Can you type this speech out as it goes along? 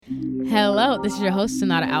Hello, this is your host,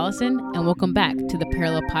 Sonata Allison, and welcome back to the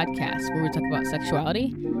Parallel Podcast, where we talk about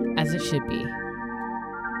sexuality as it should be.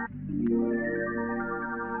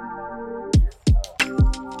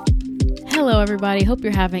 Hello, everybody. Hope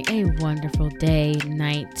you're having a wonderful day,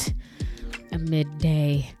 night, a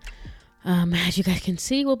midday. As you guys can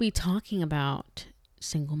see, we'll be talking about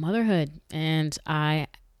single motherhood. And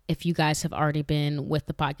if you guys have already been with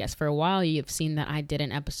the podcast for a while, you've seen that I did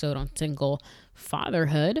an episode on single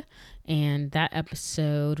fatherhood. And that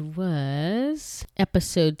episode was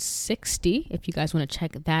episode 60, if you guys want to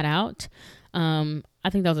check that out. I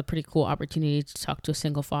think that was a pretty cool opportunity to talk to a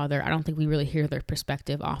single father. I don't think we really hear their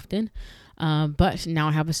perspective often. But now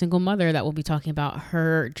I have a single mother that will be talking about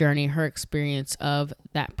her journey, her experience of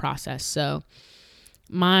that process. So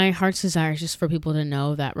my heart's desire is just for people to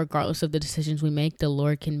know that regardless of the decisions we make, the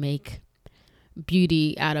Lord can make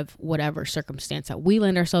beauty out of whatever circumstance that we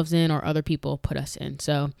land ourselves in or other people put us in.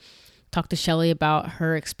 So talk to Shelly about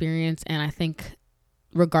her experience. And I think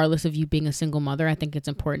regardless of you being a single mother, I think it's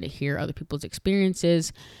important to hear other people's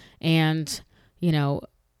experiences. And, you know,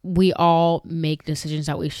 we all make decisions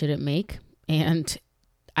that we shouldn't make. And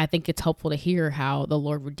I think it's helpful to hear how the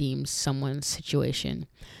Lord redeems someone's situation.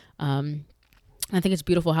 I think it's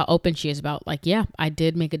beautiful how open she is about, like, yeah, I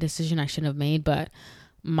did make a decision I shouldn't have made, but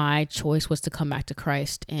my choice was to come back to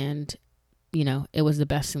Christ. And, you know, it was the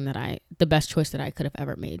best choice that I could have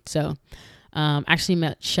ever made. So actually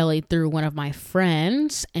met Shelly through one of my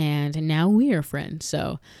friends, and now we are friends.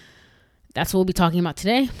 So that's what we'll be talking about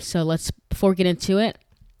today. So before we get into it,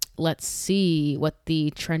 let's see what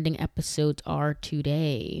the trending episodes are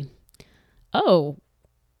today. Oh,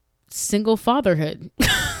 single fatherhood.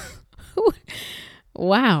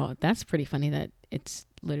 Wow, that's pretty funny that it's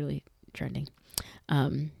literally trending.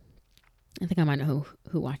 I think I might know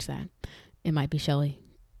who watched that. It might be Shelly.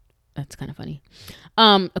 That's kind of funny.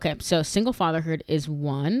 Okay, so single fatherhood is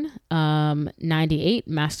one. 98,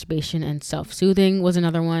 masturbation and self-soothing was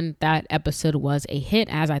another one. That episode was a hit,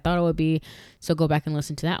 as I thought it would be. So go back and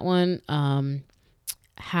listen to that one.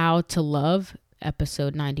 How to Love,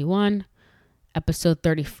 episode 91. Episode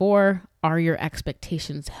 34, Are Your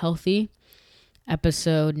Expectations Healthy?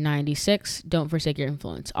 Episode 96, Don't Forsake Your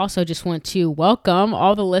Influence. Also, just want to welcome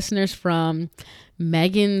all the listeners from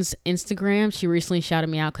Megan's Instagram. She recently shouted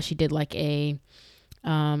me out because she did like a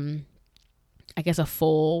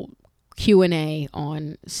full Q&A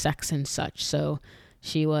on sex and such. So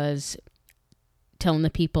she was telling the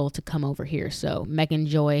people to come over here. So Megan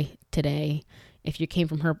Joy today, if you came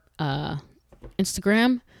from her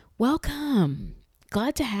Instagram, welcome.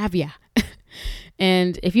 Glad to have you.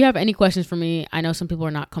 And if you have any questions for me, I know some people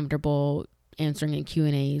are not comfortable answering in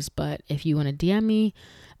Q&As, but if you want to DM me,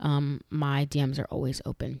 my DMs are always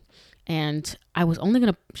open. And I was only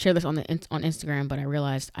going to share this on Instagram, but I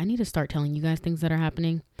realized I need to start telling you guys things that are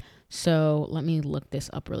happening. So let me look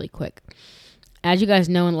this up really quick. As you guys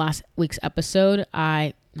know, in last episode,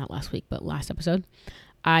 I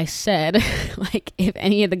said, like, if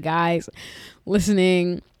any of the guys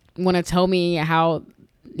listening want to tell me how,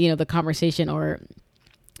 you know, the conversation or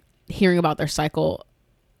hearing about their cycle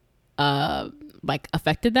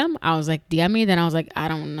affected them, I was like, DM me. Then I was like, I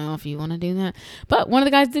don't know if you want to do that. But one of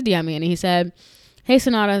the guys did DM me, and he said, hey,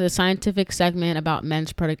 Sonata, the scientific segment about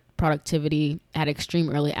men's productivity at extreme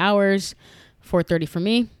early hours, 4:30 for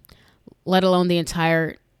me, let alone the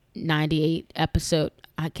entire 98 episode.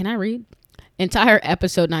 Can I read? Entire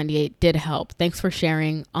episode 98 did help. Thanks for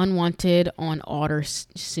sharing. Unwanted on order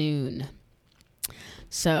soon.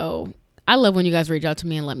 So I love when you guys reach out to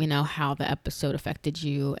me and let me know how the episode affected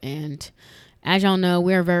you. And as y'all know,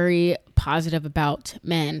 we're very positive about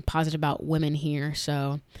men, positive about women here.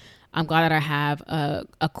 So I'm glad that I have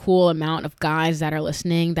a cool amount of guys that are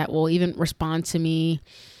listening that will even respond to me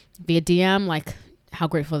via DM, like how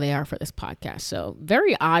grateful they are for this podcast. So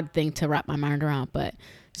very odd thing to wrap my mind around, but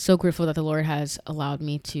so grateful that the Lord has allowed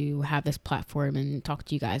me to have this platform and talk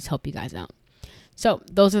to you guys, help you guys out. So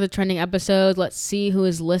those are the trending episodes. Let's see who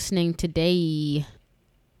is listening today.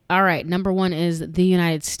 All right. Number 1 is the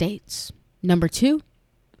United States. Number 2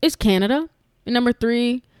 is Canada. And number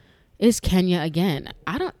 3 is Kenya again.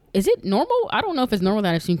 Is it normal? I don't know if it's normal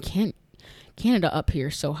that I've seen Canada up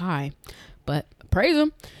here so high, but praise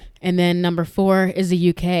them. And then number 4 is the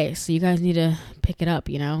UK. So you guys need to pick it up.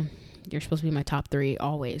 You know, you're supposed to be my top 3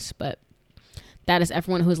 always, but that is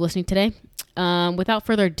everyone who is listening today. Without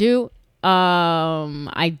further ado,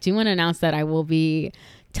 I do want to announce that I will be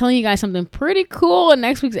telling you guys something pretty cool in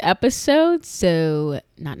next week's episode. So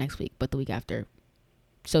not next week, but the week after.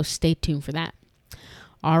 So stay tuned for that.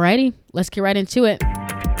 Alrighty, let's get right into it.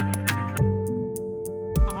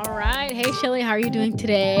 All right. Hey, Shelly, how are you doing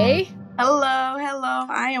today? Hello.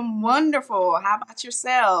 I am wonderful. How about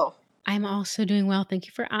yourself? I'm also doing well. Thank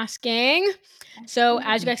you for asking. So,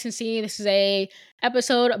 as you guys can see, this is a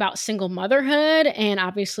episode about single motherhood, and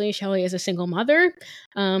obviously, Shelly is a single mother.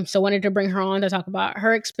 So, wanted to bring her on to talk about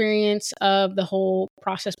her experience of the whole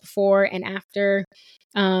process before and after.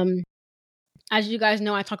 Um, as you guys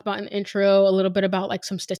know, I talk about in the intro a little bit about like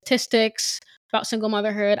some statistics about single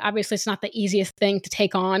motherhood. Obviously, it's not the easiest thing to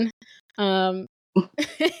take on. Um,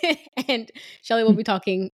 and Shelly will be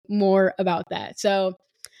talking more about that. So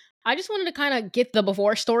I just wanted to kind of get the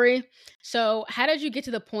before story. So how did you get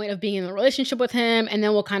to the point of being in a relationship with him? And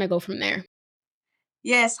then we'll kind of go from there.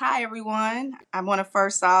 Yes, hi everyone. I want to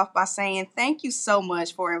first off by saying thank you so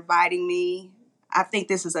much for inviting me. I think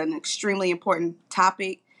this is an extremely important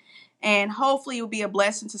topic, and hopefully it will be a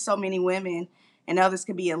blessing to so many women and others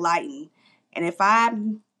can be enlightened. And if I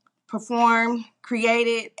perform,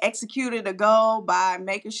 created, executed a goal by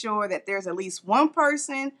making sure that there's at least one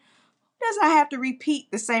person who does not have to repeat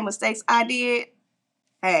the same mistakes I did,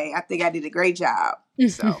 hey, I think I did a great job.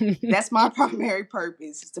 So that's my primary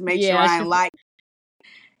purpose, is to make sure Yeah, I enlighten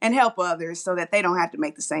and help others so that they don't have to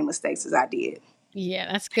make the same mistakes as I did. yeah,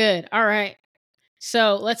 that's good. All right.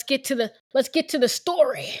 So let's get to the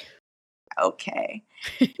story. Okay.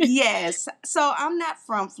 Yes. So I'm not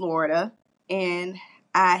from Florida, and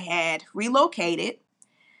I had relocated.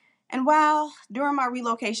 And while during my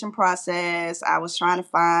relocation process, I was trying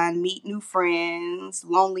to meet new friends,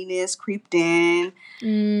 loneliness creeped in,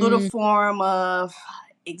 little Mm, form of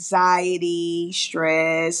anxiety,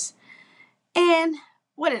 stress. And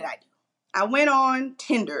what did I do? I went on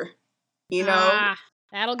Tinder. You know, ah,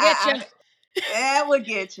 that'll get you. I that would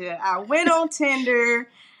get you. I went on Tinder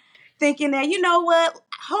thinking that, you know what?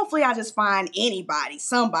 Hopefully, I just find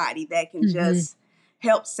somebody that can Mm-hmm. just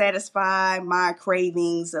help satisfy my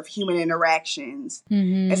cravings of human interactions,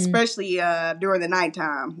 Mm-hmm. especially during the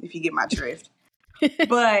nighttime, if you get my drift.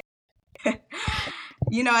 But,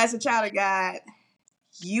 as a child of God,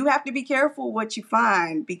 you have to be careful what you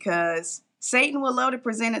find, because Satan will love to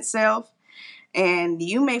present itself, and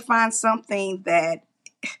you may find something that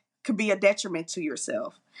could be a detriment to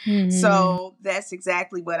yourself. Mm-hmm. So that's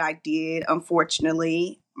exactly what I did.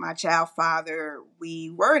 Unfortunately, my child father, we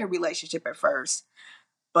were in a relationship at first,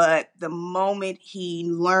 but the moment he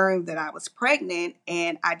learned that I was pregnant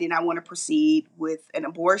and I did not want to proceed with an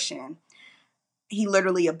abortion, he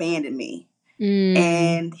literally abandoned me. Mm,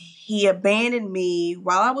 And he abandoned me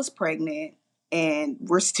while I was pregnant. And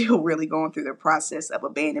we're still really going through the process of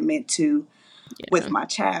abandonment too with yeah. my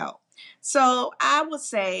child. So I would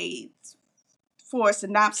say, for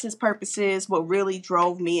synopsis purposes, what really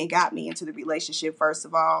drove me and got me into the relationship, first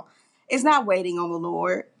of all, is not waiting on the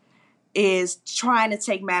Lord, is trying to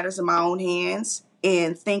take matters in my own hands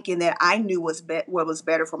and thinking that I knew what was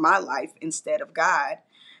better for my life instead of God.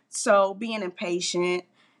 So being impatient,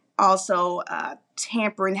 also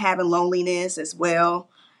tampering, having loneliness as well,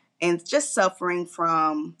 and just suffering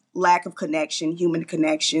from lack of connection, human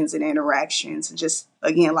connections and interactions. And just,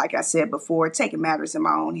 again, like I said before, taking matters in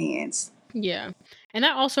my own hands. Yeah. And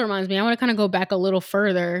that also reminds me, I want to kind of go back a little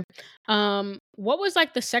further. What was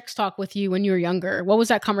like the sex talk with you when you were younger? What was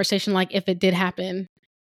that conversation like if it did happen?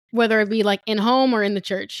 Whether it be like in home or in the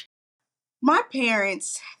church? My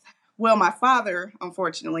parents, well, my father,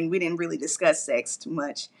 unfortunately, we didn't really discuss sex too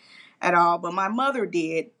much at all, but my mother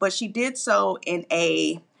did, but she did so in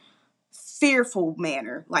a fearful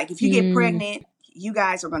manner. Like, if you get Mm, pregnant, you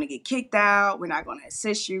guys are going to get kicked out. We're not going to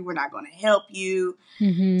assist you. We're not going to help you.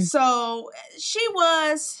 mm-hmm. So she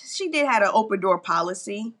did have an open door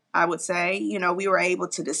policy, I would say. We were able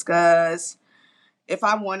to discuss, if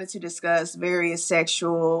I wanted to discuss various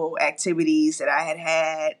sexual activities that I had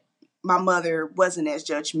had. My mother wasn't as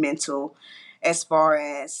judgmental as far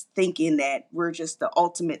as thinking that we're just the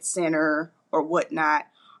ultimate sinner or whatnot.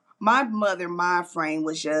 My mother mind frame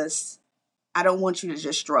was just, I don't want you to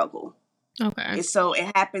just struggle. Okay.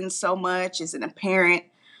 It happens so much. It's an apparent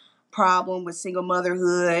problem with single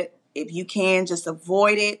motherhood. If you can, just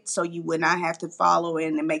avoid it so you would not have to follow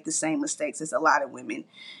in and make the same mistakes as a lot of women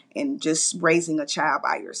in just raising a child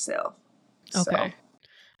by yourself. So Okay.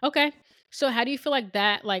 Okay. So how do you feel like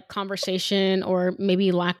that like conversation or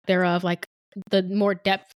maybe lack thereof, like the more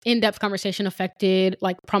in-depth conversation affected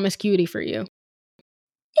like promiscuity for you?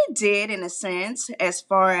 it did, in a sense, as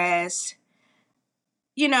far as,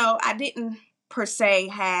 I didn't per se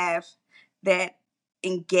have that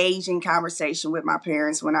engaging conversation with my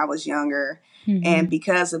parents when I was younger. And Mm-hmm.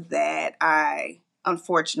 because of that, I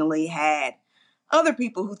unfortunately had other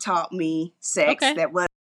people who taught me sex Okay. that was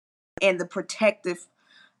in the protective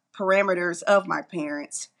parameters of my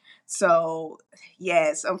parents. So,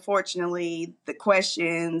 yes, unfortunately, the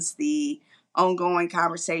questions, the ongoing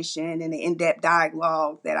conversation, and the in depth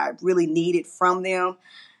dialogue that I really needed from them,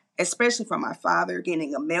 especially from my father,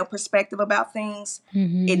 getting a male perspective about things,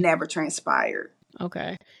 it never transpired.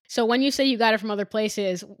 Okay. So when you say you got it from other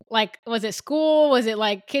places, like, was it school? Was it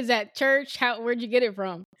like kids at church? Where'd you get it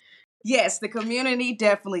from? Yes, the community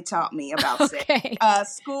definitely taught me about sex. Okay.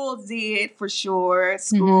 School did for sure.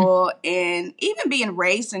 Mm-hmm. School, and even being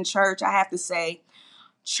raised in church, I have to say,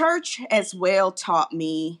 church as well taught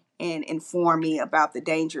me and informed me about the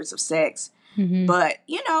dangers of sex. Mm-hmm. But,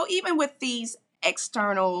 even with these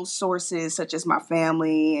external sources such as my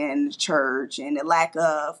family and the church and the lack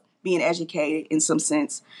of being educated in some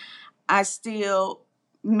sense, I still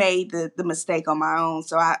made the mistake on my own.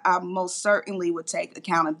 So I most certainly would take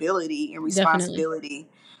accountability and Definitely. responsibility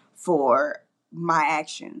for my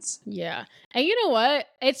actions. Yeah. And you know what?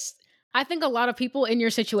 I think a lot of people in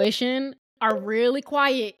your situation are really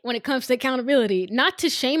quiet when it comes to accountability. Not to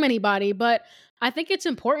shame anybody, but I think it's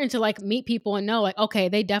important to like meet people and know like, okay,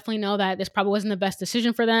 they definitely know that this probably wasn't the best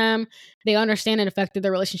decision for them. They understand it affected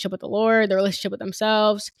their relationship with the Lord, their relationship with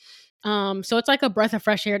themselves. So it's like a breath of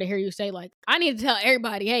fresh air to hear you say like, I need to tell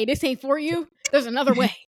everybody, hey, this ain't for you. There's another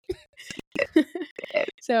way.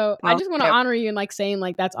 So I Well, just want to honor you and like saying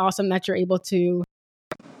like, that's awesome that you're able to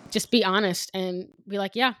just be honest and be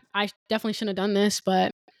like, yeah, I definitely shouldn't have done this, but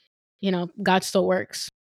God still works.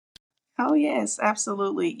 oh, yes,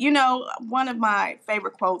 absolutely. One of my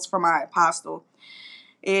favorite quotes from my apostle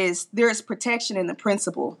is there is protection in the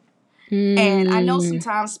principle. And I know Mm,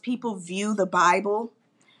 sometimes people view the Bible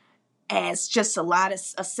as just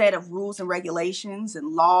a set of rules and regulations and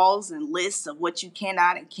laws and lists of what you can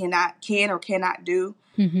or cannot do.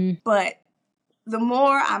 mm-hmm. But the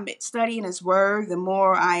more I'm studying his word, the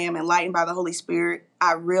more I am enlightened by the Holy Spirit,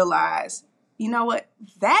 I realize, you know what?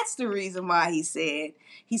 That's the reason why he said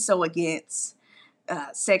he's so against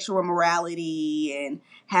sexual immorality and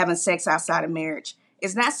having sex outside of marriage.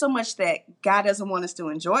 It's not so much that God doesn't want us to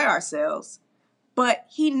enjoy ourselves, but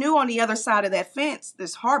he knew on the other side of that fence,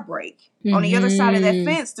 there's heartbreak. On the other side of that Mm-hmm.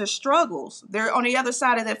 fence, there's struggles. There, on the other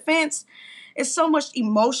side of that fence, is so much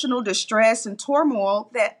emotional distress and turmoil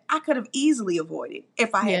that I could have easily avoided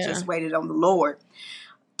if I had Yeah. just waited on the Lord.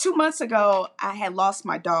 2 months ago, I had lost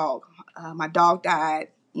my dog. My dog died.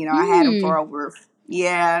 I had him for over,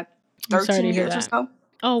 I'm sorry 13 to hear years or that. so.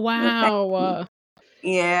 Oh, Thank wow. you.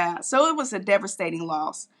 Yeah, so it was a devastating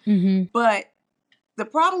loss. Mm-hmm. But the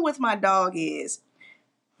problem with my dog is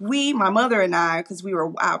my mother and I, because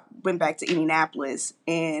I went back to Indianapolis,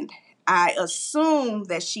 and I assumed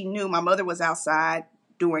that she knew my mother was outside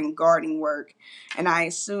doing gardening work, and I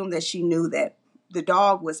assumed that she knew that the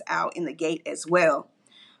dog was out in the gate as well.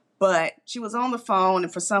 But she was on the phone,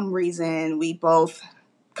 and for some reason,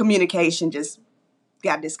 communication just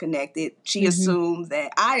got disconnected. Mm-hmm.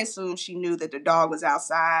 I assumed she knew that the dog was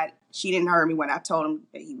outside. She didn't hear me when I told him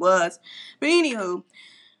that he was. But anywho,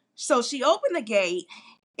 so she opened the gate,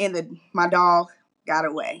 and my dog got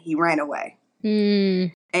away. He ran away.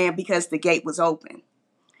 Mm. And because the gate was open.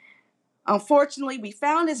 Unfortunately, we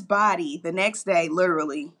found his body the next day,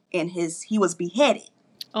 literally, he was beheaded.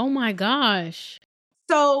 Oh my gosh.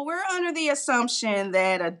 So we're under the assumption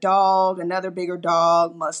that another bigger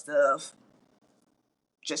dog, must have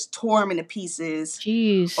just tore him into pieces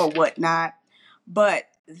Jeez. or whatnot. But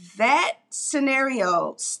that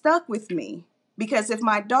scenario stuck with me because if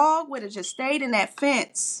my dog would have just stayed in that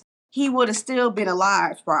fence, he would have still been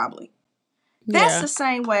alive, probably. That's Yeah. the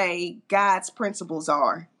same way God's principles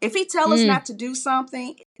are. If he tells us Mm. not to do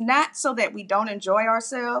something, not so that we don't enjoy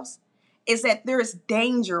ourselves, is that there is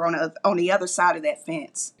danger on the other side of that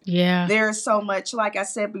fence. Yeah. There is so much, like I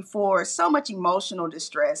said before, so much emotional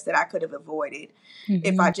distress that I could have avoided if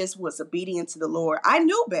Mm-hmm. I just was obedient to the Lord. I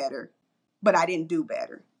knew better, but I didn't do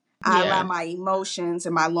better. I Yeah. allowed my emotions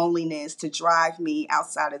and my loneliness to drive me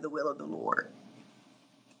outside of the will of the Lord.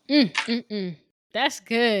 Mm-mm. That's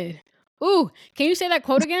good. Ooh, can you say that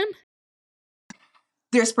quote again?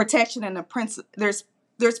 There's protection in the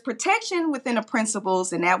there's protection within the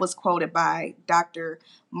principles, and that was quoted by Dr.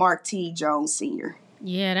 Mark T. Jones Sr.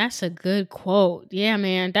 Yeah, that's a good quote. Yeah,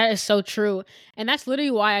 man, that is so true. And that's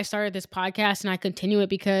literally why I started this podcast and I continue it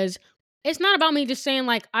because it's not about me just saying,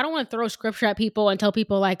 like, I don't want to throw scripture at people and tell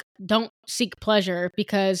people, like, don't seek pleasure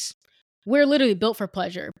because we're literally built for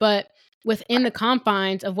pleasure, but within the Right.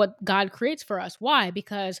 confines of what God creates for us. Why?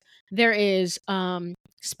 Because there is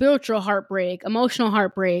spiritual heartbreak, emotional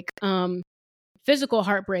heartbreak, physical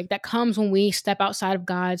heartbreak that comes when we step outside of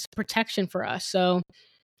God's protection for us. So,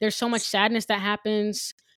 there's so much sadness that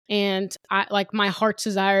happens. And I like my heart's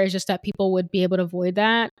desire is just that people would be able to avoid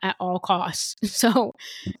that at all costs. So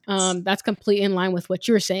that's completely in line with what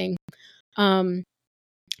you're saying. Um,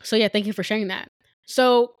 so yeah, thank you for sharing that.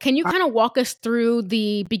 So can you kind of walk us through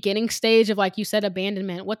the beginning stage of, like you said,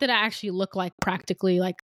 abandonment? What did it actually look like practically,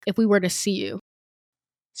 like if we were to see you?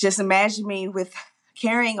 Just imagine me with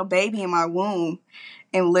carrying a baby in my womb,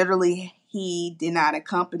 and literally he did not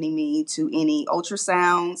accompany me to any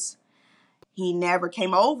ultrasounds. He never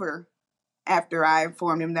came over after I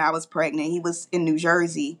informed him that I was pregnant. He was in New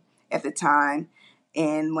Jersey at the time.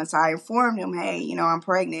 And once I informed him, hey, I'm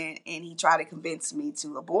pregnant, and he tried to convince me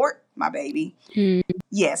to abort my baby. Mm,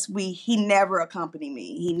 Yes, he never accompanied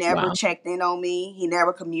me. He never wow. checked in on me. He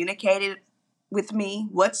never communicated with me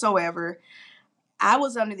whatsoever. I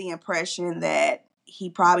was under the impression that he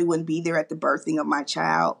probably wouldn't be there at the birthing of my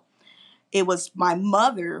child. It was my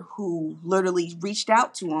mother who literally reached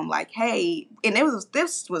out to him like, hey, and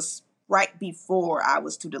this was right before I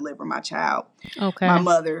was to deliver my child. My Okay.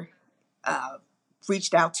 mother uh,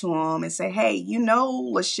 reached out to him and said, hey,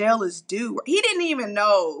 Lachelle is due. He didn't even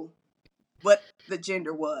know what the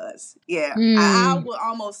gender was. Yeah. I Mm, would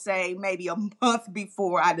almost say maybe a month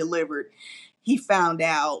before I delivered, he found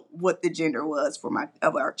out what the gender was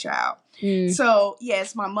of our child. mm, So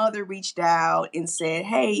yes, my mother reached out and said,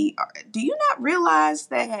 hey, do you not realize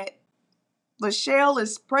that Lachelle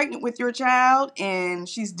is pregnant with your child and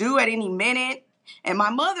she's due at any minute? And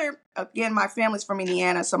my mother, again, my family's from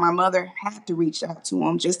Indiana, so my mother had to reach out to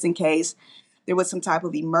him just in case there was some type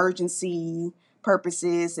of emergency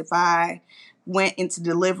purposes if I went into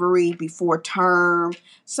delivery before term.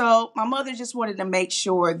 So my mother just wanted to make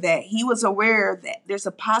sure that he was aware that there's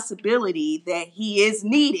a possibility that he is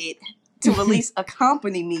needed to at least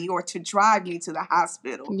accompany me or to drive me to the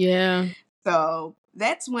hospital. yeah. So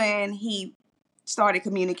that's when he started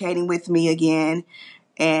communicating with me again.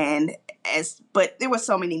 And but there were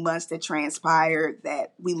so many months that transpired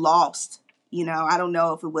that we lost. I don't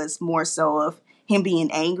know if it was more so of him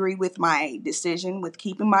being angry with my decision with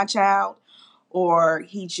keeping my child, or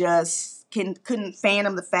he just couldn't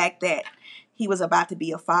fathom the fact that he was about to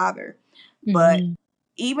be a father. But Hmm.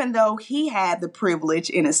 even though he had the privilege,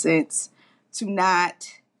 in a sense, to not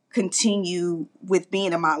continue with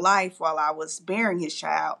being in my life while I was bearing his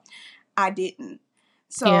child, I didn't.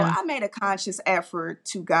 So Yeah. I made a conscious effort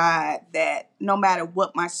to God that no matter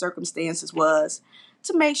what my circumstances was,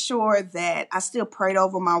 to make sure that I still prayed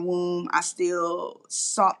over my womb. I still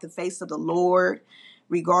sought the face of the Lord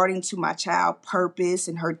regarding to my child purpose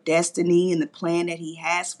and her destiny and the plan that he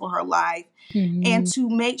has for her life, and Hmm. to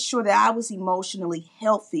make sure that I was emotionally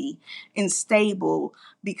healthy and stable,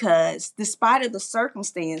 because despite of the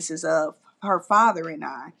circumstances of her father and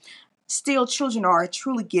I, still children are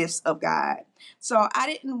truly gifts of God. So I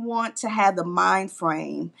didn't want to have the mind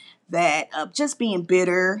frame that of just being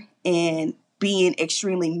bitter and being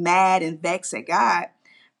extremely mad and vexed at God,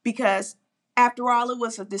 because after all, it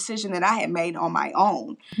was a decision that I had made on my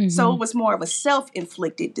own. So Hmm. it was more of a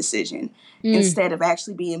self-inflicted decision Mm, instead of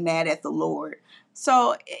actually being mad at the Lord.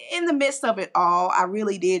 So in the midst of it all, I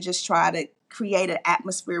really did just try to create an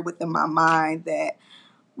atmosphere within my mind that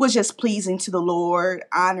was just pleasing to the Lord,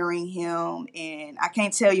 honoring him. And I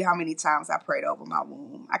can't tell you how many times I prayed over my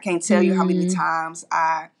womb. I can't tell you how many mm, times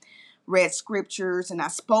I read scriptures and I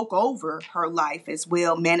spoke over her life as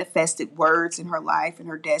well, manifested words in her life and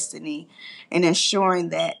her destiny, and ensuring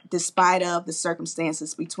that despite of the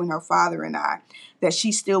circumstances between her father and I, that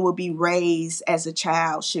she still will be raised as a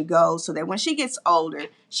child should go, so that when she gets older,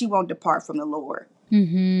 she won't depart from the Lord.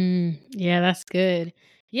 hmm. Yeah, that's good.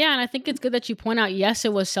 Yeah, and I think it's good that you point out, yes,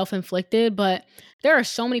 it was self-inflicted, but there are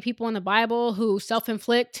so many people in the Bible who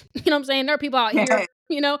self-inflict. You know what I'm saying? There are people out here,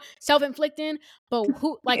 self-inflicting, but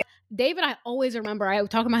who, like Yeah. David, I always remember, I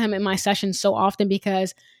talk about him in my sessions so often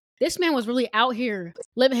because this man was really out here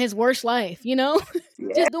living his worst life, Yeah.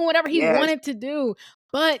 just doing whatever he Yes. wanted to do.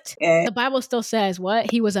 But Yeah. the Bible still says what?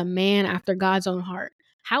 He was a man after God's own heart.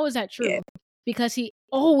 How is that Yeah. true? Because he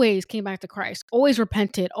always came back to Christ, always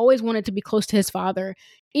repented, always wanted to be close to his father,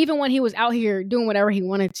 even when he was out here doing whatever he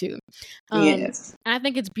wanted to. Yes. And I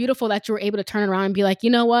think it's beautiful that you were able to turn around and be like,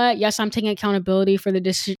 you know what? Yes, I'm taking accountability for the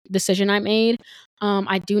decision I made.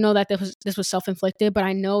 I do know that this was self inflicted, but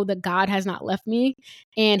I know that God has not left me,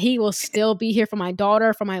 and He will still be here for my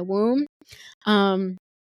daughter, for my womb. Um,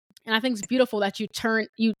 and I think it's beautiful that you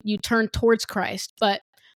turn towards Christ. But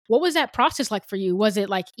what was that process like for you? Was it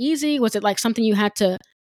like easy? Was it like something you had to,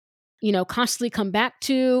 constantly come back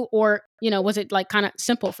to, or was it like kind of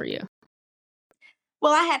simple for you?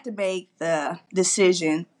 Well, I had to make the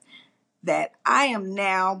decision that I am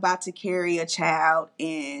now about to carry a child,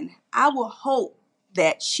 and I will hope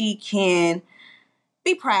that she can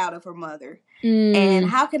be proud of her mother. And Mm.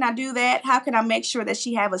 how can I do that? How can I make sure that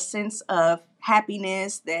she have a sense of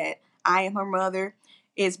happiness that I am her mother?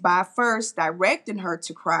 Is by first directing her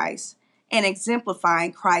to Christ and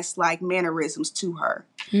exemplifying Christ-like mannerisms to her.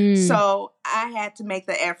 Mm. So I had to make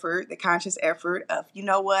the effort, the conscious effort of, you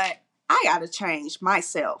know what? I got to change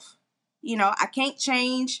myself. You know, I can't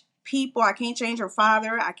change people. I can't change her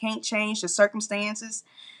father. I can't change the circumstances.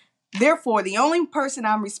 Therefore, the only person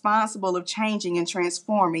I'm responsible of changing and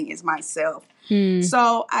transforming is myself. Mm.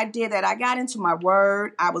 So I did that. I got into my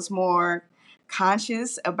word. I was more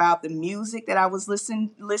conscious about the music that I was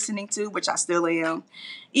listening to, which I still am.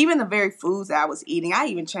 Even the very foods that I was eating. I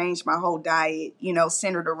even changed my whole diet, you know,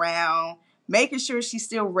 centered around making sure she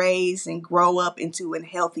still raised and grow up into a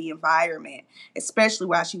healthy environment, especially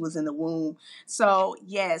while she was in the womb. So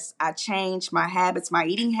yes, I changed my habits, my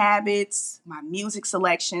eating habits, my music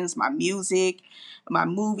selections, my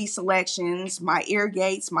movie selections, my ear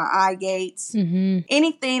gates, my eye gates, Mm-hmm.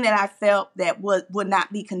 anything that I felt that would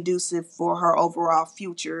not be conducive for her overall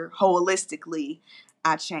future holistically,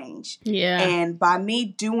 I changed. Yeah. And by me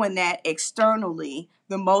doing that externally,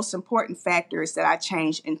 the most important factor is that I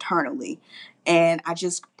changed internally. And I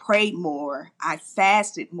just prayed more. I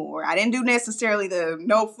fasted more. I didn't do necessarily the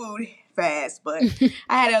no food fast, but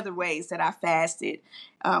I had other ways that I fasted.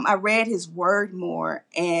 I read his word more,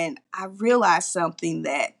 and I realized something,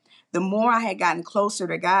 that the more I had gotten closer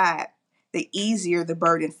to God, the easier the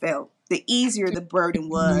burden felt, the easier the burden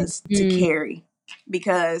was to Mm-hmm. carry,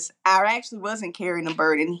 because I actually wasn't carrying the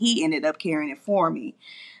burden. He ended up carrying it for me.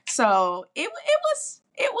 So it was,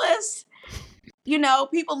 you know,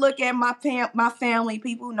 people look at my family,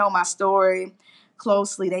 people who know my story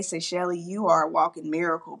closely, they say, Shelly, you are a walking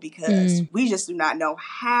miracle, because Mm. we just do not know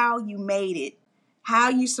how you made it, how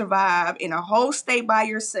you survived in a whole state by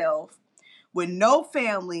yourself with no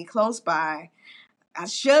family close by. I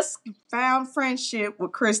just found friendship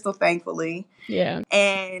with Crystal, thankfully, Yeah.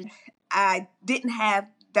 and I didn't have,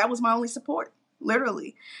 that was my only support,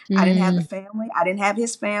 literally. I didn't have the Mm. family. I didn't have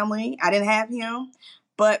his family. I didn't have him.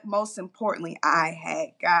 But most importantly, I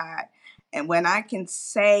had God. And when I can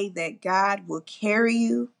say that God will carry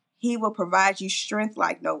you, he will provide you strength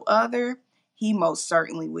like no other, he most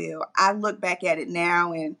certainly will. I look back at it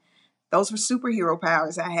now, and those were superhero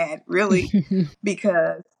powers I had, really,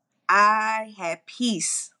 because I had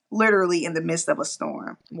peace literally in the midst of a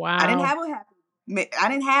storm. I didn't Wow. have a happy, I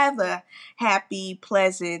didn't have a happy,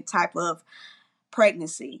 pleasant type of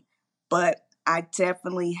pregnancy, but I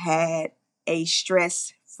definitely had a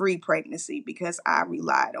stress-free pregnancy because I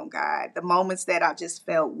relied on God. The moments that I just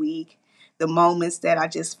felt weak, the moments that I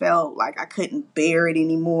just felt like I couldn't bear it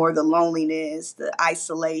anymore, the loneliness, the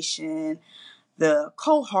isolation, the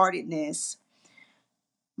cold-heartedness,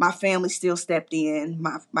 my family still stepped in.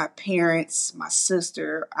 My parents, my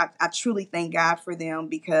sister, I truly thank God for them,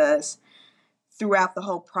 because throughout the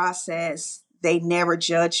whole process, they never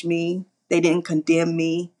judged me. They didn't condemn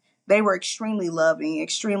me. They were extremely loving,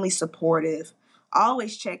 extremely supportive,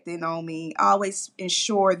 always checked in on me, always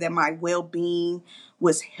ensured that my well being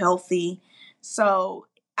was healthy. So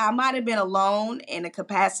I might have been alone in a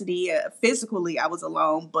capacity, physically, I was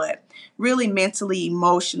alone, but really mentally,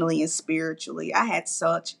 emotionally, and spiritually, I had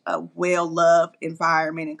such a well loved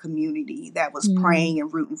environment and community that was Mm. praying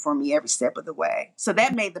and rooting for me every step of the way. So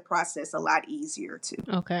that made the process a lot easier too.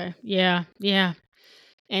 Okay. Yeah. Yeah.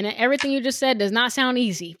 And everything you just said does not sound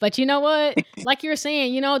easy. But you know what? Like you're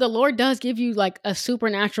saying, the Lord does give you like a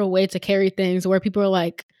supernatural way to carry things where people are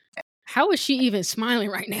like, how is she even smiling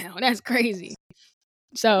right now? That's crazy.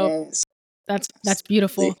 So Yes. that's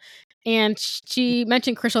beautiful. And she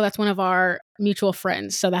mentioned Crystal, that's one of our mutual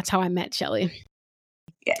friends. So that's how I met Shelly.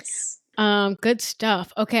 Yes. Good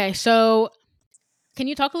stuff. Okay. So can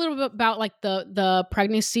you talk a little bit about like the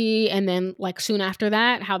pregnancy and then like soon after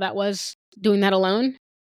that, how that was doing that alone?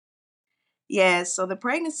 Yes. So the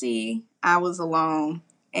pregnancy, I was alone.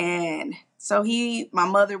 And so my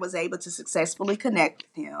mother was able to successfully connect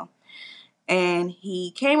with him. And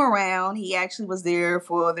he came around. He actually was there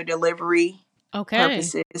for the delivery Okay.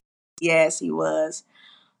 purposes. Yes, he was.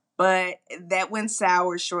 But that went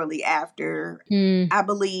sour shortly after. Hmm. I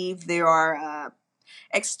believe there are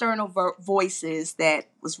external voices that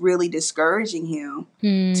was really discouraging him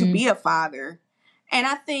to Hmm. be a father. And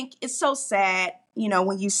I think it's so sad,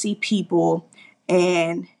 when you see people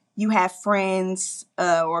and you have friends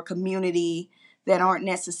or community that aren't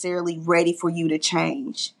necessarily ready for you to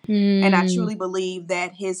change. And I Hmm. truly believe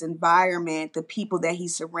that his environment, the people that he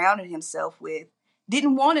surrounded himself with,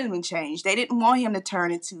 didn't want him to change. They didn't want him to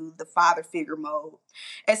turn into the father figure mode,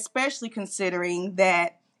 especially considering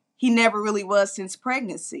that he never really was since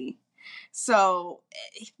pregnancy. So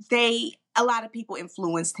a lot of people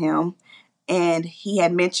influenced him. And he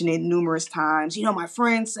had mentioned it numerous times. My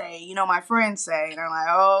friends say, my friends say. And I'm like,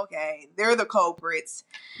 oh, okay, they're the culprits.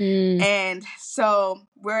 Mm. And so,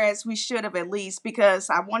 whereas we should have at least, because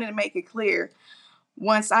I wanted to make it clear,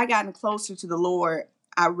 once I gotten closer to the Lord,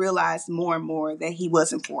 I realized more and more that he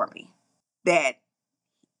wasn't for me. That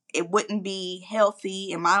it wouldn't be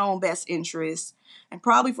healthy in my own best interest, and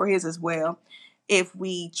probably for his as well, if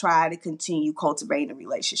we try to continue cultivating a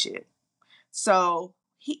relationship. So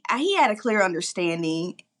he had a clear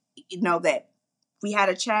understanding, that we had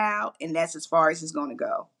a child and that's as far as it's going to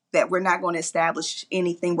go. That we're not going to establish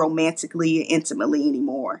anything romantically and intimately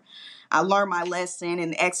anymore. I learned my lesson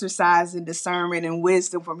and exercise and discernment and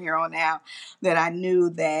wisdom from here on out, that I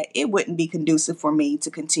knew that it wouldn't be conducive for me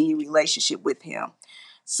to continue relationship with him.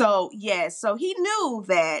 So, yes, so he knew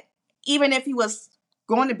that even if he was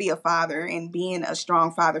going to be a father and being a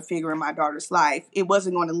strong father figure in my daughter's life, it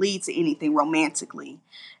wasn't going to lead to anything romantically.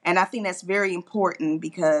 And I think that's very important,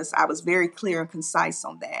 because I was very clear and concise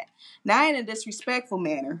on that. Not in a disrespectful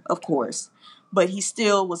manner, of course, but he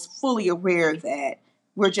still was fully aware that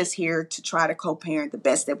we're just here to try to co-parent the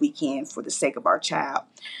best that we can for the sake of our child.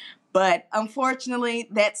 But unfortunately,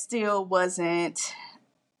 that still wasn't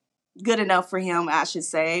good enough for him, I should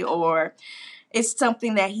say, or it's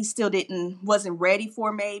something that he still wasn't ready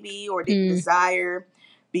for, maybe, or didn't desire,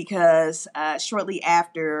 because shortly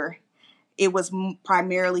after, it was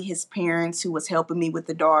primarily his parents who was helping me with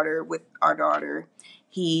our daughter.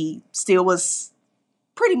 He still was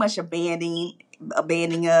pretty much abandoning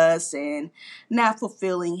us and not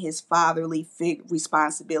fulfilling his fatherly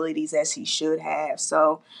responsibilities as he should have.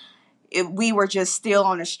 So we were just still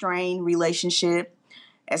on a strained relationship.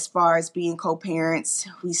 As far as being co-parents,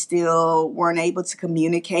 we still weren't able to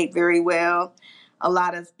communicate very well. A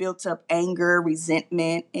lot of built up anger,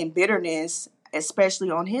 resentment, and bitterness, especially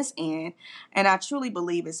on his end. And I truly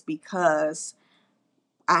believe it's because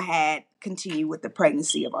I had continued with the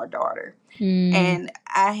pregnancy of our daughter. And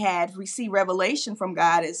I had received revelation from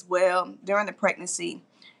God as well during the pregnancy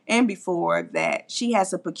and before, that she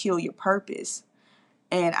has a peculiar purpose.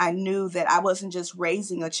 And I knew that I wasn't just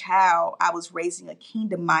raising a child, I was raising a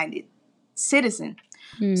kingdom-minded citizen.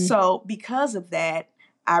 So because of that,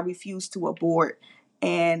 I refused to abort.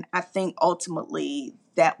 And I think ultimately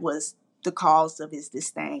that was the cause of his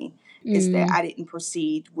disdain, is that I didn't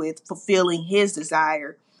proceed with fulfilling his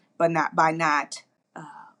desire, but not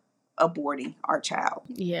aborting our child.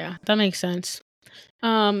 Yeah, that makes sense.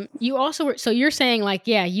 You also were, so you're saying, like,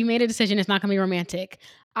 yeah, you made a decision, it's not gonna be romantic.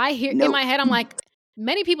 I hear in my head, I'm like,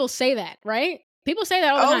 many people say that, right? People say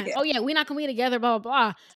that all the time. Yeah. Oh yeah, we're not gonna be together, blah, blah,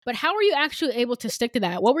 blah. But how were you actually able to stick to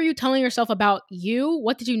that? What were you telling yourself about you?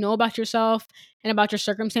 What did you know about yourself and about your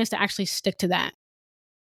circumstance to actually stick to that?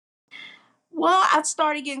 Well, I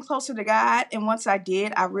started getting closer to God. And once I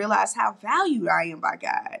did, I realized how valued I am by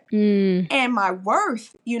God. And my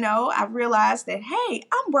worth. I realized that, hey,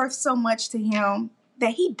 I'm worth so much to him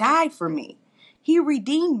that he died for me. He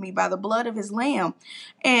redeemed me by the blood of his lamb.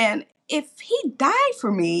 And if he died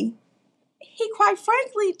for me, he quite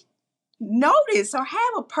frankly noticed or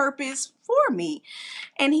have a purpose for me.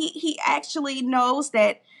 And he actually knows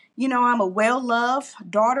that, I'm a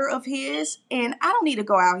well-loved daughter of his, and I don't need to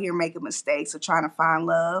go out here making mistakes or trying to find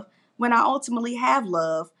love when I ultimately have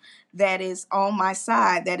love that is on my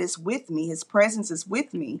side, that is with me. His presence is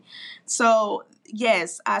with me. So,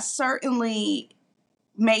 yes, I certainly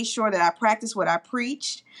made sure that I practiced what I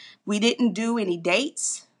preached. We didn't do any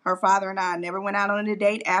dates. Her father and I never went out on a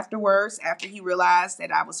date afterwards, after he realized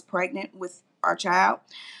that I was pregnant with our child.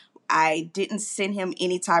 I didn't send him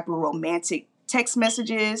any type of romantic text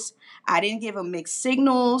messages. I didn't give him mixed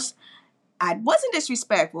signals. I wasn't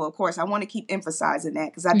disrespectful, of course. I want to keep emphasizing that,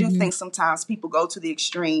 because I do think sometimes people go to the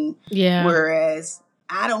extreme. Yeah. Whereas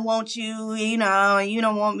I don't want you, you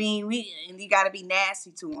don't want me, and you got to be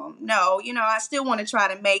nasty to them. No, I still want to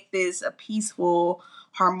try to make this a peaceful,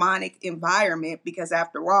 harmonic environment, because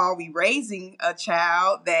after all, we raising a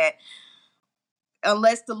child that,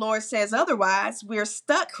 unless the Lord says otherwise, we're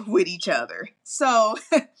stuck with each other. So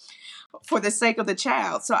for the sake of the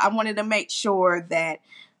child. So I wanted to make sure that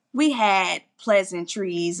we had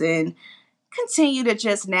pleasantries and continue to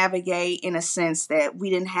just navigate in a sense that we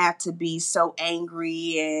didn't have to be so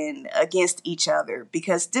angry and against each other,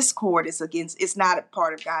 because discord is not a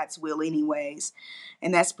part of God's will anyways.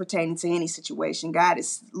 And that's pertaining to any situation. God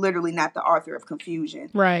is literally not the author of confusion.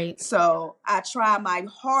 Right. So I try my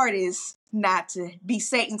hardest not to be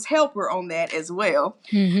Satan's helper on that as well,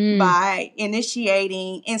 by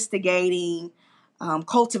instigating,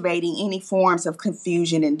 cultivating any forms of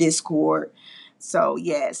confusion and discord. So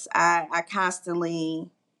yes, I constantly,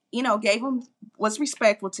 gave him, was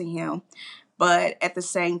respectful to him, but at the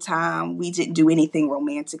same time, we didn't do anything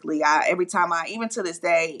romantically. Every time even to this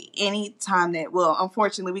day, any time that, well,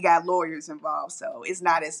 unfortunately, we got lawyers involved, so it's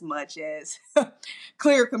not as much as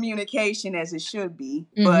clear communication as it should be.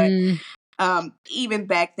 But even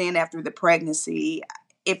back then, after the pregnancy,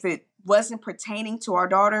 if it wasn't pertaining to our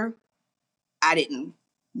daughter, I didn't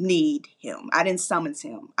need him. I didn't summons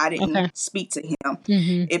him. I didn't Okay. speak to him.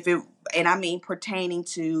 Mm-hmm. And I mean pertaining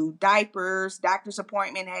to diapers, doctor's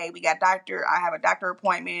appointment. Hey, I have a doctor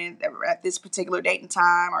appointment at this particular date and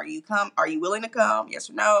time. Are you willing to come? Yes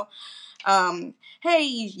or no?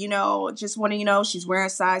 Hey, just want to, she's wearing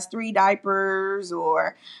size 3 diapers,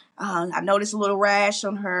 or I noticed a little rash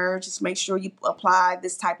on her. Just make sure you apply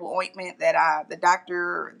this type of ointment that the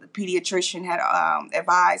pediatrician had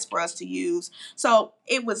advised for us to use. So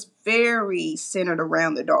it was very centered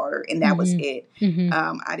around the daughter, and that was it.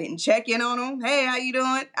 Mm-hmm. I didn't check in on him. Hey, how you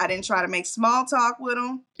doing? I didn't try to make small talk with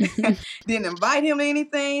him. Didn't invite him to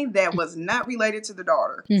anything that was not related to the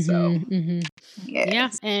daughter. So, yes. Yeah,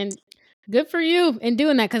 and good for you in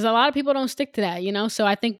doing that, because a lot of people don't stick to that. So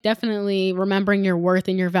I think definitely remembering your worth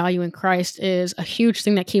and your value in Christ is a huge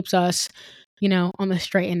thing that keeps us, on the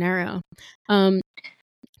straight and narrow.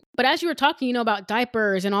 But as you were talking, about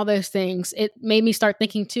diapers and all those things, it made me start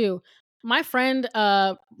thinking too. My friend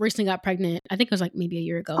recently got pregnant. I think it was like maybe a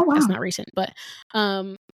year ago. Oh, wow. That's not recent, but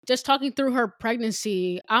just talking through her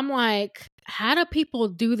pregnancy, I'm like, how do people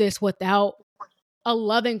do this without a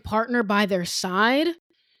loving partner by their side?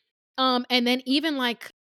 And then even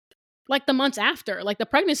like the months after, like the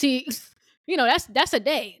pregnancy, that's a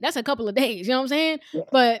day, that's a couple of days, you know what I'm saying?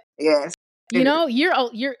 But yes,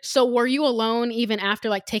 you're so were you alone even after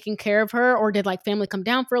like taking care of her, or did like family come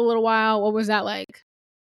down for a little while? What was that like?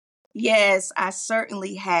 yes, I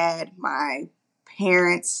certainly had my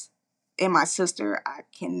parents and my sister. I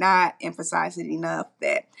cannot emphasize it enough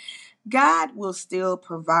that God will still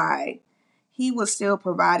provide. He will still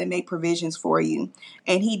provide and make provisions for you.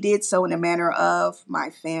 And he did so in a manner of my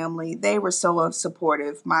family. They were so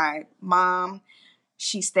supportive. My mom,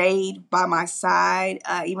 she stayed by my side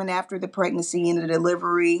even after the pregnancy and the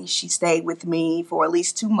delivery. She stayed with me for at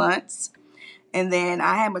least 2 months. And then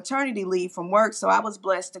I had maternity leave from work, so I was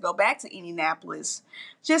blessed to go back to Indianapolis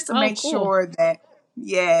just to Oh, make cool. sure that,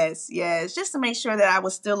 yes, just to make sure that I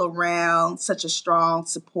was still around such a strong,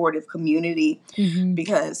 supportive community. Mm-hmm.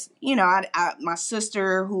 Because, my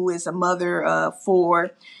sister, who is a mother of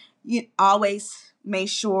 4, always made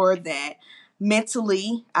sure that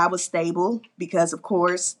mentally I was stable, because, of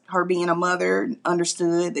course, her being a mother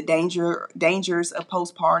understood the dangers of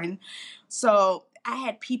postpartum. So I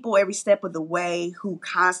had people every step of the way who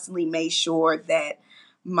constantly made sure that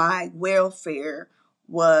my welfare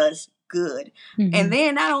was good. Mm-hmm. And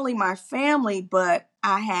then not only my family, but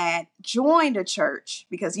I had joined a church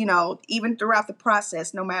because, even throughout the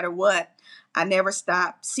process, no matter what, I never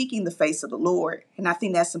stopped seeking the face of the Lord. And I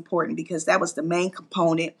think that's important because that was the main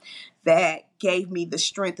component that gave me the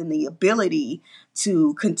strength and the ability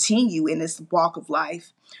to continue in this walk of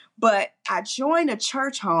life. But I joined a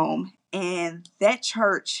church home, and that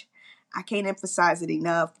church, I can't emphasize it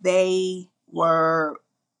enough, they were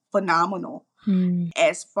phenomenal.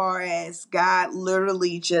 As far as God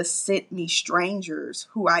literally just sent me strangers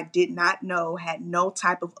who I did not know, had no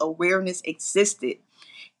type of awareness existed.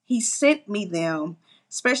 He sent me them,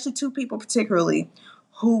 especially 2 people particularly,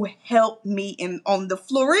 who helped me on the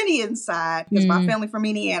Floridian side, because my family from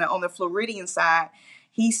Indiana, on the Floridian side,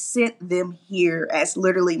 he sent them here as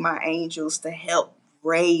literally my angels to help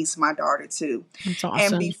raise my daughter too. That's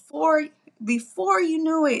awesome. And before you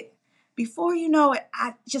know it,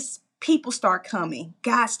 I just, people start coming.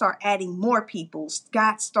 God start adding more people.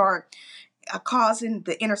 God start causing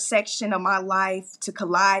the intersection of my life to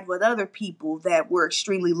collide with other people that were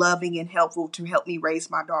extremely loving and helpful to help me raise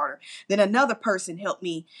my daughter. Then another person helped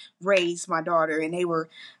me raise my daughter, and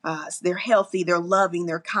they're healthy, they're loving,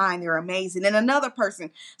 they're kind, they're amazing. And another person.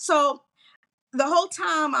 So the whole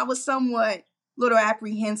time I was somewhat little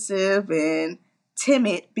apprehensive and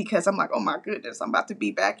timid, because I'm like, oh my goodness, I'm about to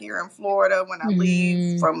be back here in Florida when I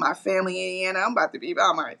leave from my family in Indiana. I'm about to be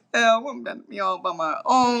by myself. I'm about to be all by my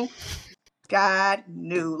own. God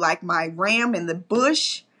knew, like my ram in the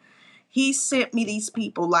bush. He sent me these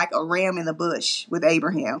people like a ram in the bush with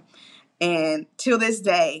Abraham. And till this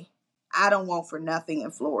day, I don't want for nothing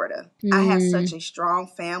in Florida. I have such a strong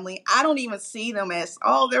family. I don't even see them as,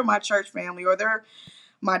 oh, they're my church family, or they're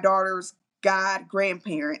my daughter's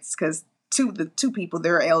grandparents, because the 2 people,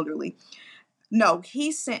 they're elderly. No,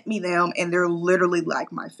 he sent me them, and they're literally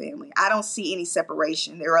like my family. I don't see any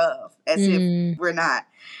separation thereof, as if Mm. we're not.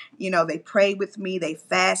 They pray with me, they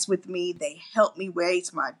fast with me, they help me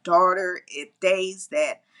raise my daughter. It days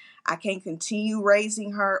that I can't continue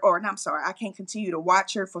raising her, or no, I'm sorry, I can't continue to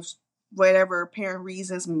watch her for whatever apparent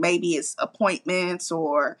reasons. Maybe it's appointments,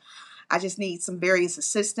 or I just need some various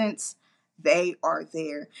assistance. They are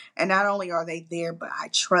there. And not only are they there, but I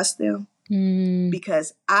trust them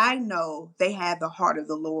because I know they have the heart of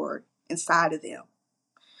the Lord inside of them.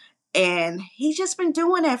 And he's just been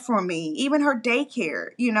doing that for me. Even her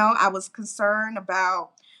daycare, I was concerned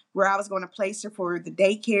about where I was going to place her for the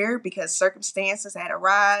daycare because circumstances had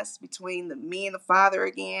arisen between me and the father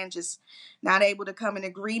again, just not able to come in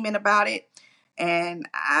agreement about it. And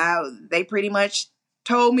they pretty much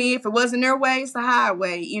told me if it wasn't their way, it's the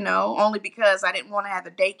highway, only because I didn't want to have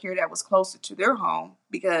a daycare that was closer to their home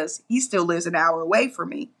because he still lives an hour away from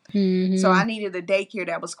me. Mm-hmm. So I needed a daycare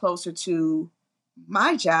that was closer to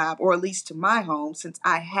my job, or at least to my home, since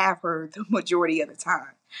I have her the majority of the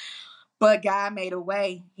time. But God made a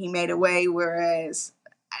way. He made a way, whereas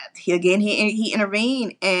he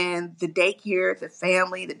intervened, and the daycare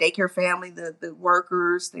family, the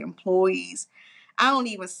workers, the employees, I don't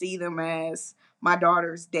even see them as my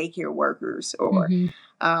daughter's daycare workers or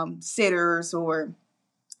sitters or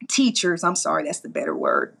teachers. I'm sorry, that's the better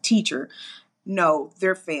word, teacher. No,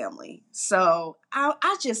 they're family. So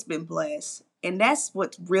I just been blessed. And that's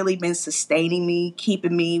what's really been sustaining me,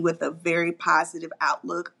 keeping me with a very positive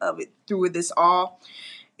outlook of it through this all.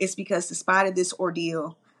 It's because despite of this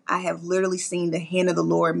ordeal, I have literally seen the hand of the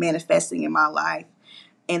Lord manifesting in my life,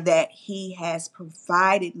 and that he has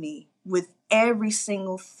provided me with every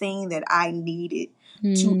single thing that I needed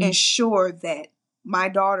to ensure that my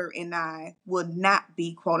daughter and I would not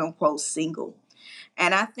be quote unquote single.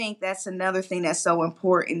 And I think that's another thing that's so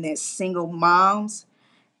important, that single moms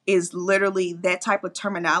is literally that type of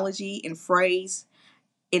terminology and phrase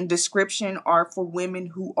in description are for women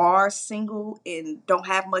who are single and don't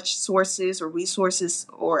have much sources or resources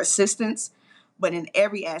or assistance. But in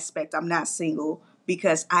every aspect, I'm not single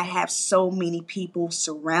because I have so many people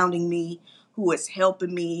surrounding me who is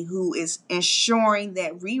helping me, who is ensuring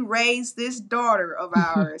that we raise this daughter of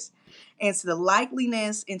ours into the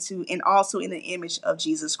likeliness and also in the image of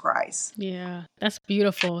Jesus Christ. Yeah, that's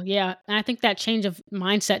beautiful. Yeah. And I think that change of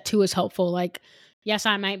mindset too is helpful. Like, yes,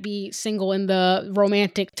 I might be single in the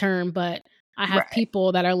romantic term, but I have Right.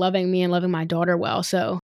 people that are loving me and loving my daughter well.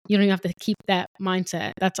 So you don't even have to keep that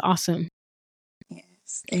mindset. That's awesome.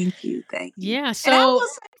 Yes. Thank you. Thank you. Yeah. And I So will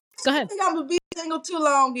say, I go don't ahead. think I'm gonna be single too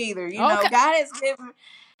long either. Okay. God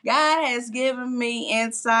has given me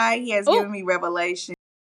insight. He has Oh, given me revelation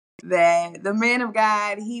that the man of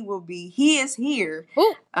God, he is here.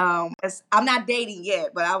 oh, I'm not dating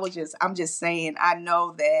yet, but I'm just saying, I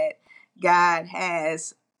know that God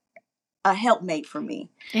has a helpmate for me.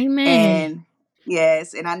 amen. And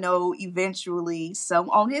yes, and I know eventually,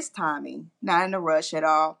 some on his timing, not in a rush at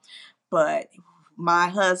all, but my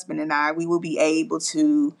husband and we will be able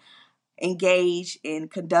to engage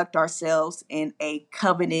and conduct ourselves in a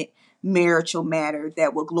covenant marital manner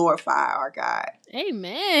that will glorify our God.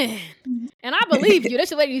 Amen. And I believe you. That's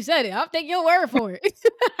the way you said it. I'll take your word for it.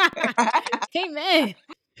 Amen.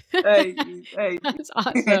 Thank you. Thank That's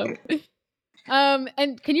awesome. you.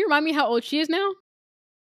 And can you remind me how old she is now?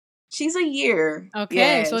 She's a year.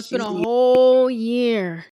 Okay, so Yes, it's been she's a a year. whole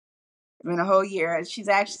year. Been a whole year. She's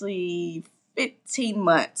actually 15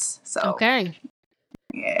 months. So Okay.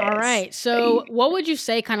 All yes. right. So what would you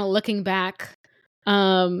say, kind of looking back,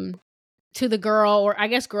 to the girl, or I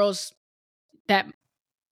guess girls that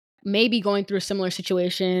may be going through a similar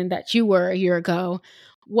situation that you were a year ago?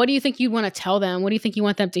 What do you think you want to tell them? What do you think you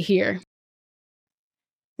want them to hear?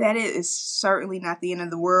 That is certainly not the end of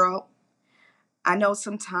the world. I know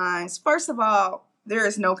sometimes, first of all, there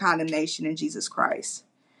is no condemnation in Jesus Christ.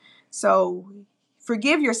 So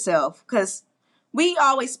forgive yourself, because we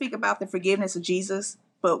always speak about the forgiveness of Jesus,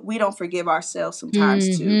 but we don't forgive ourselves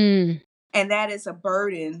sometimes too. And that is a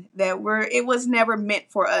burden that it was never meant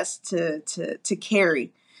for us to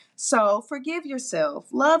carry. So forgive yourself,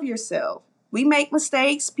 love yourself. We make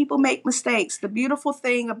mistakes, people make mistakes. The beautiful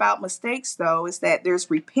thing about mistakes, though, is that there's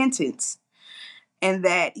repentance, and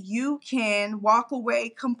that you can walk away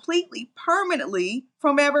completely, permanently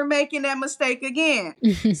from ever making that mistake again.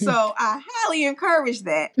 So I highly encourage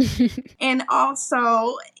that. And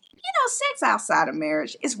also, sex outside of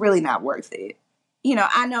marriage is really not worth it.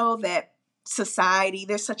 I know that society,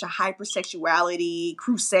 there's such a hypersexuality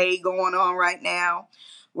crusade going on right now,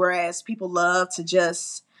 whereas people love to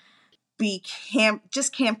just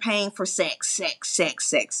campaign for sex, sex, sex,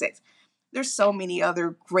 sex, sex. there's so many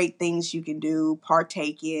other great things you can do,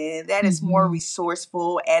 partake in, that is more Mm-hmm.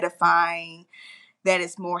 resourceful, edifying, that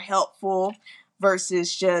is more helpful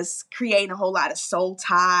versus just creating a whole lot of soul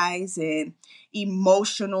ties and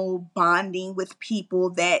emotional bonding with people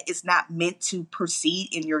that is not meant to proceed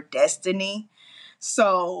in your destiny.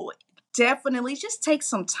 So definitely just take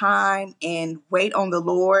some time and wait on the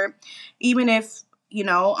Lord, even if,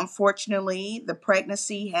 unfortunately the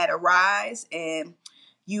pregnancy had arise and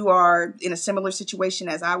you are in a similar situation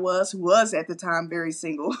as I was, who was at the time very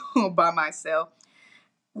single by myself.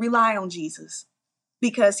 Rely on Jesus,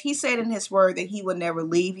 because he said in his word that he will never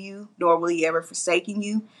leave you, nor will he ever forsaken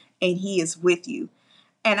you, and he is with you.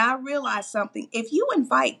 And I realized something. If you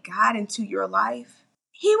invite God into your life,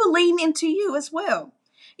 he will lean into you as well.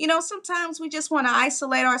 Sometimes we just want to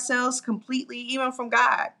isolate ourselves completely, even from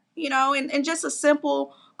God, and just a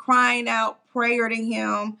simple crying out prayer to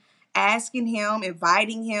him, asking him,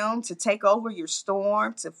 inviting him to take over your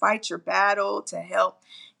storm, to fight your battle, to help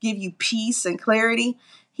give you peace and clarity.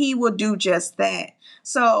 He will do just that.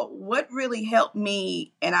 So what really helped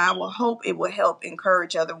me, and I will hope it will help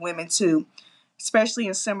encourage other women too, especially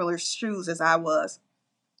in similar shoes as I was,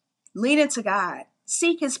 lean into God,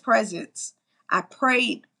 seek his presence. I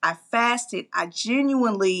prayed, I fasted, I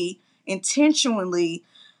genuinely, intentionally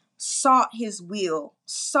sought his will,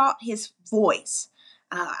 sought his voice.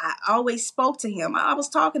 I always spoke to him. I was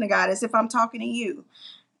talking to God as if I'm talking to you.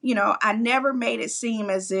 I never made it seem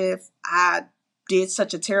as if I did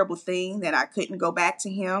such a terrible thing that I couldn't go back to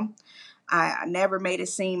him. I never made it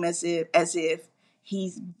seem as if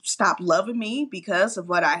he stopped loving me because of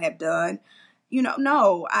what I have done.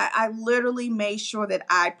 No, I literally made sure that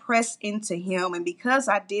I pressed into him. And because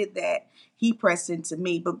I did that, he pressed into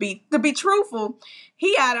me. But to be truthful,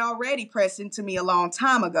 he had already pressed into me a long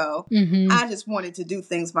time ago. Mm-hmm. I just wanted to do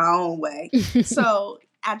things my own way. So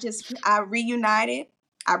I reunited,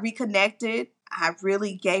 I reconnected, I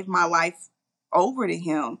really gave my life over to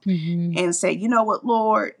him Mm-hmm. and say, you know what,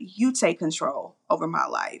 Lord, you take control over my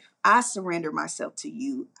life. I surrender myself to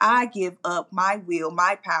you. I give up my will,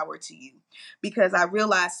 my power to you, because I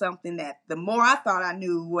realized something, that the more I thought I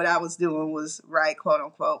knew what I was doing was right, quote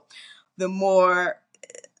unquote, the more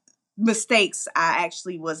mistakes I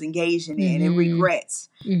actually was engaging in and Mm-hmm. regrets.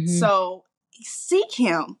 Mm-hmm. So seek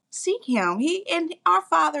him, seek him. And our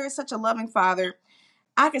Father is such a loving Father.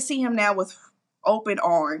 I can see him now with open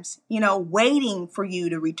arms, waiting for you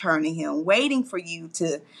to return to him, waiting for you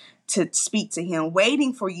to speak to him,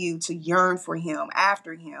 waiting for you to yearn for him,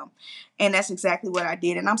 after him. And that's exactly what I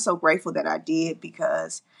did. And I'm so grateful that I did,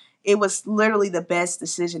 because it was literally the best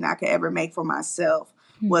decision I could ever make for myself,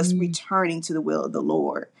 was Mm-hmm. returning to the will of the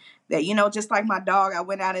Lord. That, just like my dog, I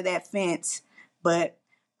went out of that fence, but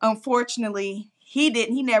unfortunately he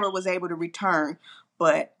never was able to return.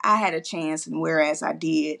 But I had a chance, and whereas I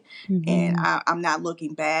did, and Mm-hmm. I'm not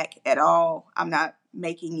looking back at all. I'm not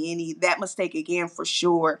making that mistake again for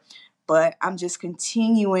sure. But I'm just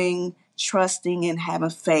continuing trusting and having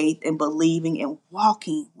faith and believing and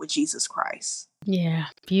walking with Jesus Christ. Yeah,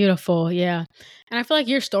 beautiful. Yeah. And I feel like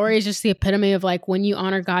your story is just the epitome of like when you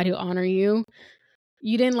honor God, he'll honor you.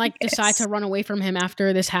 You didn't like decide Yes. to run away from him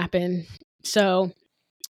after this happened. So,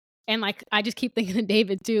 and like I just keep thinking of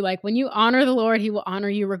David too. Like when you honor the Lord, he will honor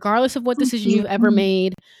you regardless of what decision you've ever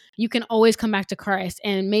made. You can always come back to Christ.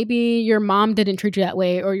 And maybe your mom didn't treat you that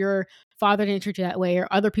way, or your father didn't treat you that way, or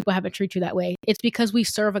other people haven't treated you that way. It's because we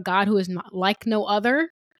serve a God who is not like no other.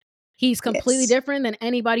 He's completely Yes. different than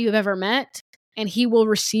anybody you've ever met, and he will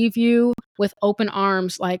receive you with open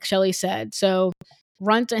arms, like Shelly said. So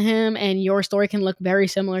run to him, and your story can look very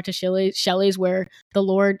similar to Shelly's, where the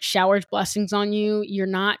Lord showers blessings on you. You're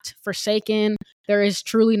not forsaken. There is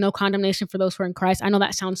truly no condemnation for those who are in Christ. I know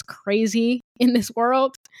that sounds crazy in this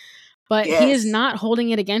world, but he is Yes. not holding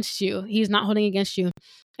it against you. He's not holding it against you.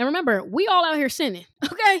 And remember, we all out here sinning,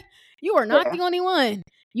 okay? You are not Yeah. the only one.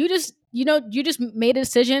 You just made a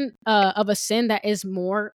decision of a sin that is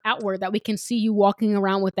more outward, that we can see you walking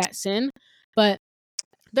around with that sin. But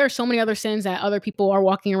there are so many other sins that other people are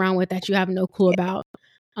walking around with that you have no clue Yeah. about.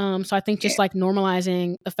 So I think Yeah. just like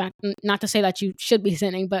normalizing the fact, not to say that you should be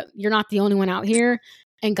sinning, but you're not the only one out here,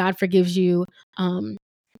 and God forgives you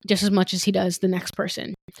just as much as he does the next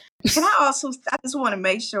person. I just want to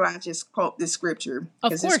make sure I just quote this scripture, Of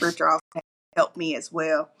because this course. scripture also helped me as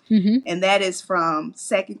well. Mm-hmm. And that is from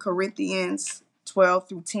 2 Corinthians 12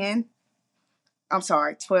 through 10. I'm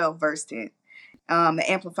sorry, 12 verse 10. The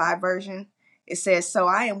Amplified version. It says, "So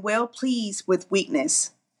I am well pleased with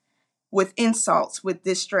weakness, with insults, with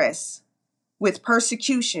distress, with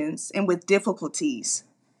persecutions, and with difficulties,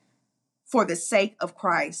 for the sake of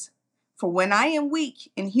Christ. For when I am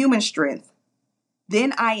weak in human strength,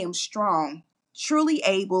 then I am strong, truly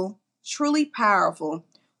able, truly powerful,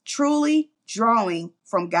 truly drawing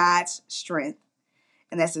from God's strength.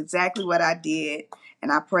 And that's exactly what I did.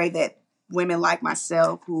 And I pray that women like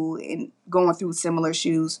myself who in going through similar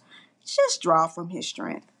shoes just draw from his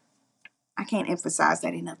strength. I can't emphasize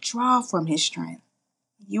that enough. Draw from his strength.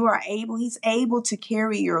 You are able, he's able to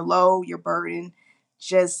carry your load, your burden.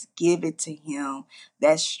 Just give it to him.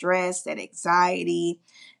 That stress, that anxiety,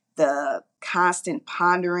 the constant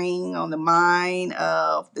pondering on the mind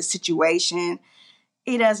of the situation,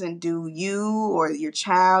 it doesn't do you or your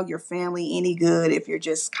child, your family any good if you're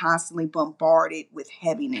just constantly bombarded with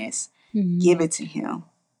heaviness. Mhm. Give it to him.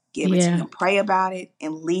 Give it to Yeah. him. Pray about it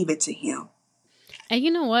and leave it to him. And you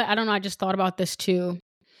know what? I don't know. I just thought about this too.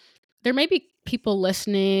 There may be people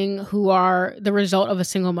listening who are the result of a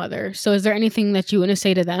single mother. So is there anything that you want to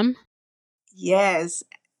say to them? Yes,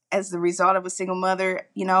 as the result of a single mother,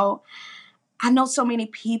 I know so many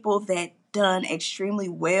people that done extremely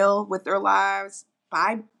well with their lives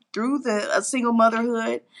by through the a single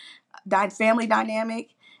motherhood, family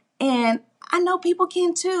dynamic, and I know people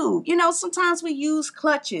can too. Sometimes we use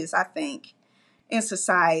clutches, I think, in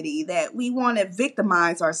society that we want to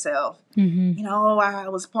victimize ourselves. Mm-hmm. I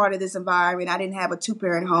was part of this environment. I didn't have a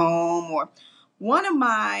two-parent home, or one of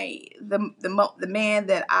the man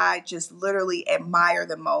that I just literally admire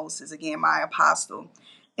the most is again my apostle,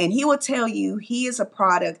 and he will tell you he is a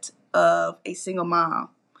product of a single mom,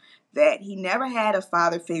 that he never had a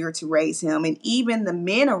father figure to raise him, and even the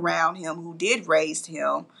men around him who did raise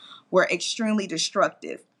him were extremely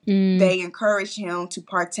destructive. Mm. They encouraged him to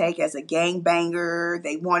partake as a gangbanger.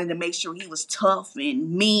 They wanted to make sure he was tough and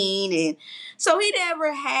mean. And so he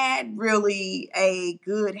never had really a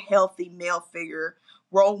good, healthy male figure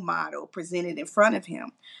role model presented in front of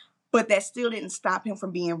him. But that still didn't stop him from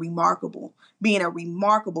being a remarkable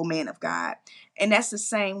man of God. And that's the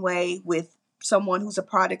same way with someone who's a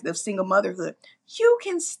product of single motherhood. You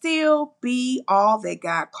can still be all that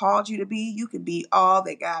God called you to be. You can be all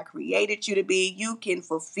that God created you to be. You can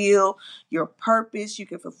fulfill your purpose. You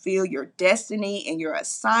can fulfill your destiny and your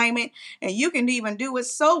assignment. And you can even do it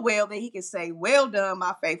so well that he can say, "Well done,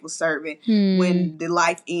 my faithful servant," Mm. when the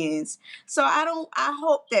life ends. So I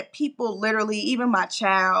hope that people literally, even my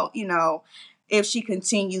child, if she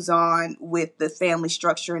continues on with the family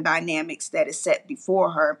structure and dynamics that is set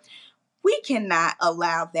before her, we cannot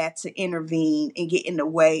allow that to intervene and get in the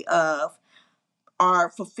way of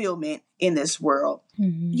our fulfillment in this world.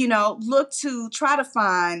 Mm-hmm. Look to try to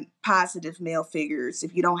find positive male figures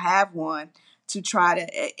if you don't have one, to try to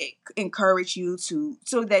encourage you to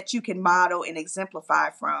so that you can model and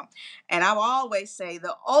exemplify from. And I will always say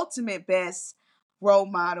the ultimate best role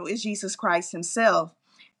model is Jesus Christ himself.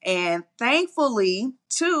 And thankfully,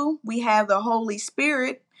 too, we have the Holy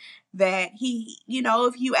Spirit that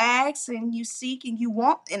if you ask and you seek and you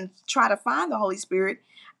want and try to find the Holy Spirit,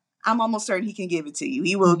 I'm almost certain he can give it to you.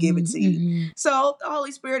 He will give it to you. Mm-hmm. So the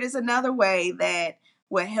Holy Spirit is another way that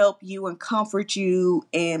will help you and comfort you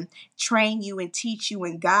and train you and teach you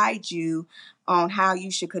and guide you on how you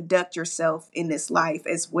should conduct yourself in this life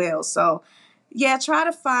as well. So yeah, try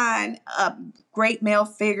to find great male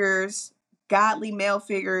figures, godly male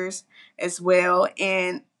figures as well.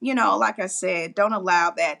 And, like I said, don't allow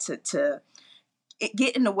that to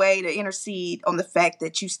get in the way to intercede on the fact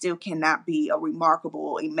that you still cannot be a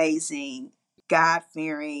remarkable, amazing,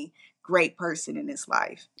 God-fearing, great person in this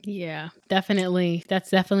life. Yeah, definitely. That's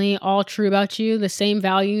definitely all true about you. The same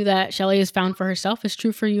value that Shelly has found for herself is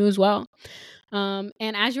true for you as well. And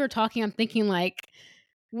as you were talking, I'm thinking like,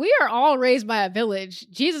 we are all raised by a village.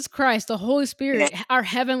 Jesus Christ, the Holy Yeah. Spirit, our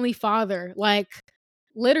Heavenly Father. Like,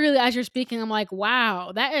 literally, as you're speaking, I'm like,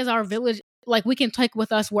 wow, that is our village. Like, we can take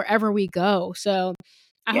with us wherever we go. So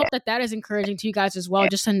I Yeah. hope that that is encouraging to you guys as well, Yeah.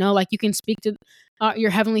 just to know, like, you can speak to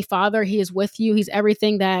your Heavenly Father. He is with you. He's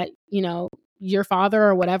everything that, your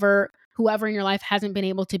father or whoever in your life hasn't been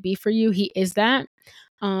able to be for you. He is that.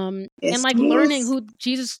 And Yes, like yes.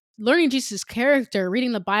 learning Jesus' character,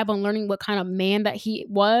 reading the Bible and learning what kind of man that he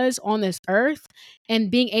was on this earth,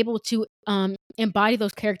 and being able to embody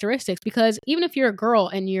those characteristics. Because even if you're a girl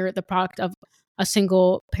and you're the product of a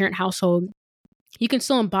single parent household, you can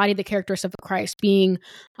still embody the characteristics of Christ, being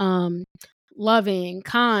um, loving,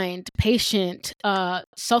 kind, patient,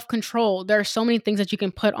 self-controlled. There are so many things that you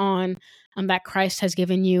can put on that Christ has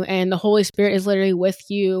given you, and the Holy Spirit is literally with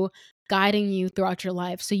you, guiding you throughout your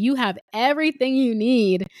life. So you have everything you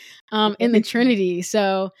need in the Trinity.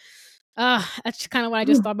 So that's kind of what I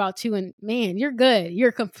just thought about too. And man, you're good.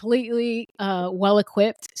 You're completely well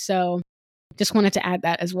equipped. So just wanted to add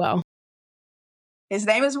that as well. His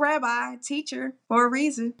name is Rabbi, teacher, for a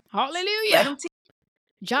reason. Hallelujah. Let him teach.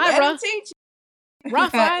 Let him Jireh, teach.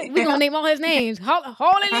 Rapha, we're going to name all his names.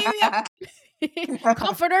 Hallelujah.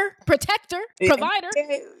 Comforter, protector, provider.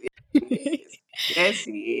 Yes,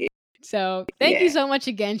 he is. So thank you so much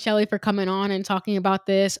again, Shelly, for coming on and talking about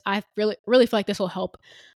this. I really feel like this will help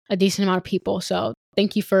a decent amount of people. So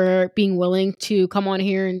thank you for being willing to come on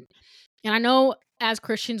here. And I know as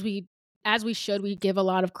Christians, we give a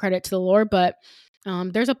lot of credit to the Lord, but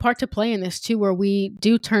there's a part to play in this too, where we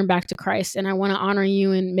do turn back to Christ. And I want to honor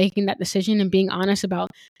you in making that decision and being honest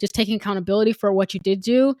about just taking accountability for what you did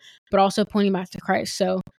do, but also pointing back to Christ.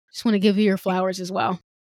 So just want to give you your flowers as well.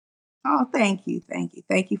 Oh, thank you. Thank you.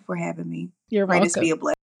 Thank you for having me. You're Pray welcome. this be a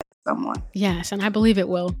blessing to someone. Yes, and I believe it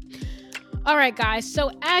will. All right, guys.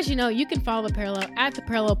 So as you know, you can follow The Parallel at The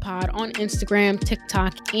Parallel Pod on Instagram,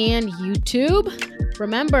 TikTok, and YouTube.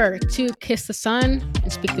 Remember to kiss the sun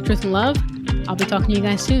and speak the truth in love. I'll be talking to you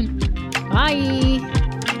guys soon. Bye.